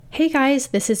Hey guys,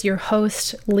 this is your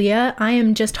host, Leah. I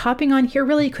am just hopping on here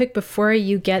really quick before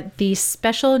you get the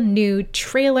special new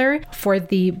trailer for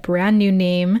the brand new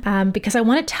name, because I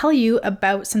want to tell you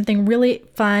about something really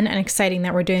fun and exciting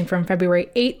that we're doing from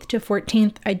February 8th to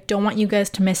 14th. I don't want you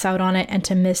guys to miss out on it and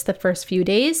to miss the first few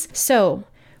days. So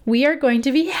we are going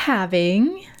to be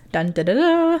having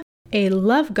a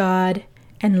Love God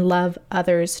and Love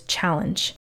Others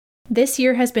challenge. This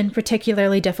year has been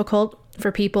particularly difficult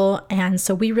for people, and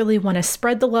so we really want to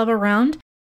spread the love around.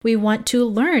 We want to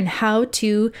learn how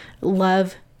to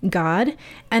love God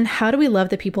and how do we love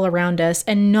the people around us,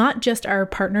 and not just our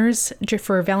partners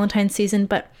for Valentine's season,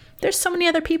 but there's so many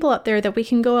other people out there that we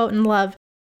can go out and love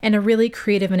in a really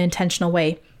creative and intentional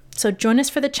way. So join us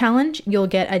for the challenge. You'll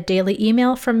get a daily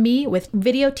email from me with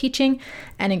video teaching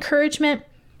and encouragement.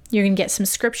 You're going to get some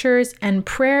scriptures and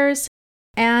prayers,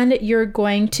 and you're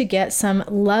going to get some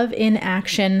love in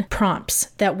action prompts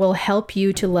that will help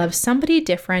you to love somebody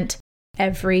different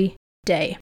every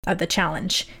day of the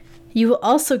challenge. You will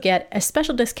also get a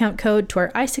special discount code to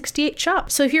our I-68 shop.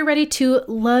 So if you're ready to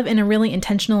love in a really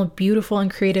intentional, beautiful,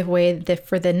 and creative way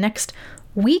for the next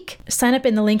week, sign up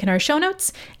in the link in our show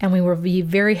notes, and we will be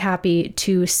very happy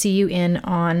to see you in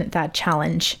on that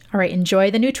challenge. All right, enjoy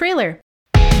the new trailer.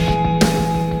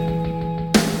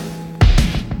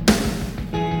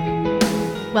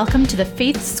 Welcome to the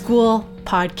Faith School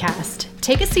podcast.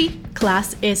 Take a seat.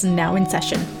 Class is now in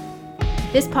session.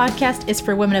 This podcast is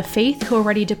for women of faith who are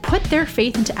ready to put their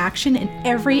faith into action in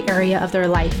every area of their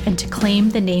life and to claim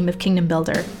the name of Kingdom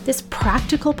Builder. This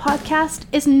practical podcast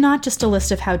is not just a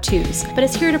list of how-tos, but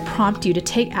it's here to prompt you to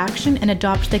take action and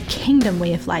adopt the kingdom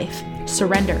way of life.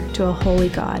 Surrender to a holy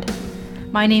God.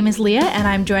 My name is Leah, and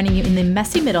I'm joining you in the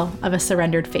messy middle of a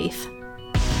surrendered faith.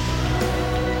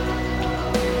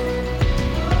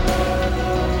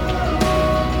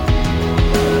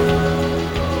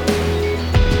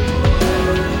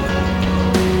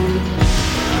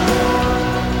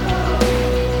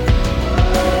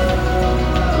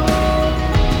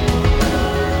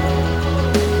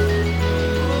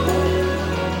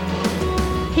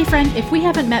 Friend, if we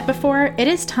haven't met before, it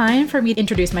is time for me to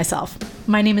introduce myself.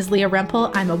 My name is Leah Rempel.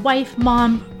 I'm a wife,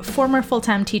 mom, former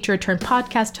full-time teacher turned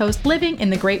podcast host living in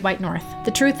the Great White North.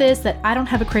 The truth is that I don't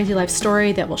have a crazy life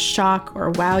story that will shock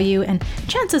or wow you, and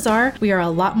chances are we are a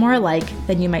lot more alike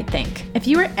than you might think. If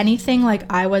you are anything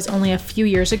like I was only a few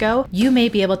years ago, you may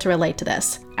be able to relate to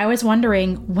this. I was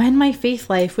wondering when my faith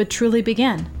life would truly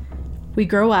begin. We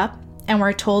grow up, and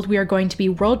we're told we are going to be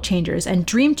world changers and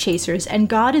dream chasers, and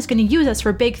God is going to use us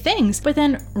for big things, but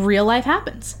then real life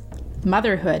happens.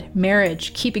 Motherhood,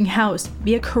 marriage, keeping house,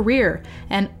 be a career,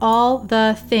 and all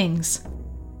the things.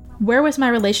 Where was my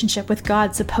relationship with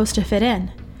God supposed to fit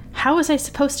in? How was I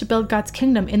supposed to build God's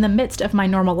kingdom in the midst of my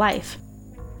normal life?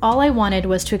 All I wanted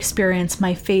was to experience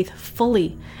my faith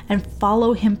fully and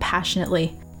follow Him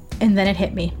passionately. And then it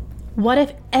hit me. What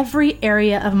if every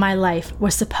area of my life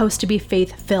was supposed to be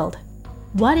faith-filled?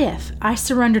 What if I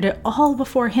surrendered it all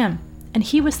before Him, and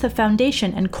He was the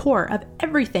foundation and core of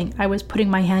everything I was putting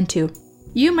my hand to?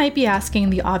 You might be asking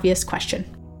the obvious question.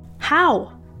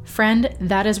 How? Friend,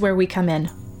 that is where we come in.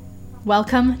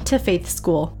 Welcome to Faith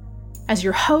School. As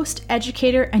your host,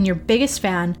 educator, and your biggest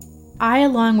fan, I,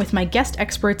 along with my guest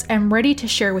experts, am ready to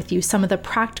share with you some of the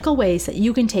practical ways that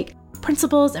you can take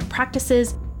principles and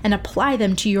practices and apply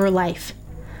them to your life.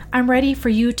 I'm ready for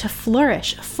you to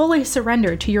flourish, fully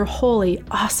surrendered to your holy,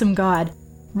 awesome God,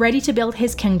 ready to build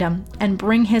His kingdom and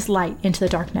bring His light into the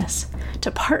darkness,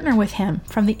 to partner with Him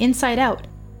from the inside out,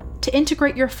 to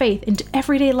integrate your faith into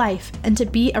everyday life, and to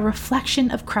be a reflection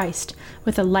of Christ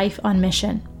with a life on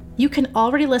mission. You can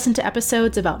already listen to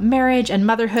episodes about marriage and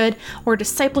motherhood, or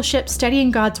discipleship,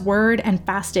 studying God's Word, and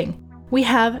fasting. We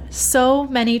have so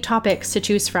many topics to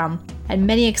choose from, and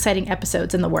many exciting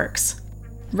episodes in the works.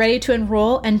 Ready to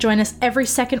enroll and join us every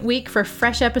second week for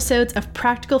fresh episodes of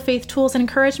practical faith tools and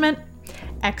encouragement?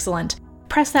 Excellent.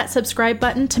 Press that subscribe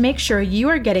button to make sure you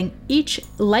are getting each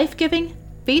life-giving,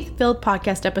 faith-filled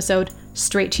podcast episode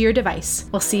straight to your device.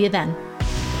 We'll see you then.